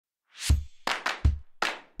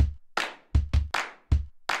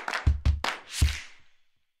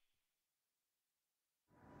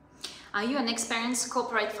Are you an experienced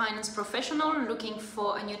corporate finance professional looking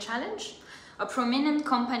for a new challenge? A prominent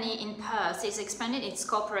company in Perth is expanding its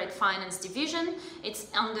corporate finance division. It's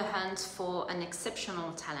on the hunt for an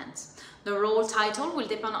exceptional talent. The role title will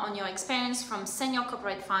depend on your experience from senior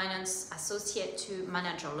corporate finance associate to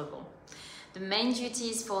manager level. The main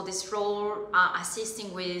duties for this role are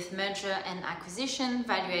assisting with merger and acquisition,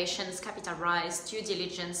 valuations, capital rise, due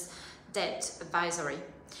diligence, debt advisory.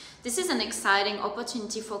 This is an exciting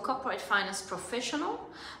opportunity for corporate finance professional.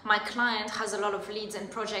 My client has a lot of leads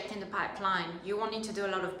and projects in the pipeline. You won't need to do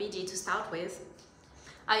a lot of BD to start with.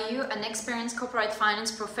 Are you an experienced corporate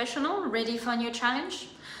finance professional ready for a new challenge?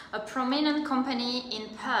 A prominent company in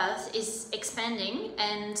Perth is expanding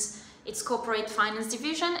and its corporate finance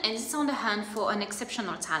division, and it's on the hunt for an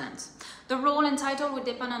exceptional talent. The role and title will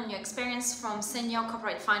depend on your experience from senior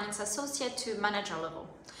corporate finance associate to manager level.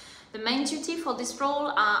 The main duty for this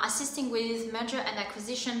role are assisting with merger and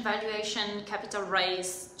acquisition, valuation, capital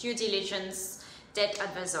raise, due diligence, debt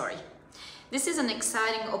advisory. This is an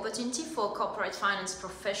exciting opportunity for a corporate finance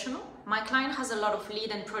professional. My client has a lot of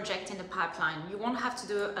lead and project in the pipeline. You won't have to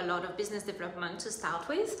do a lot of business development to start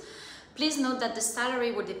with. Please note that the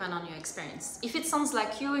salary will depend on your experience. If it sounds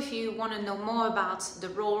like you, if you want to know more about the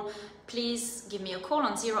role, please give me a call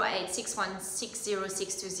on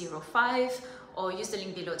 0861606205 or use the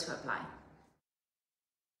link below to apply.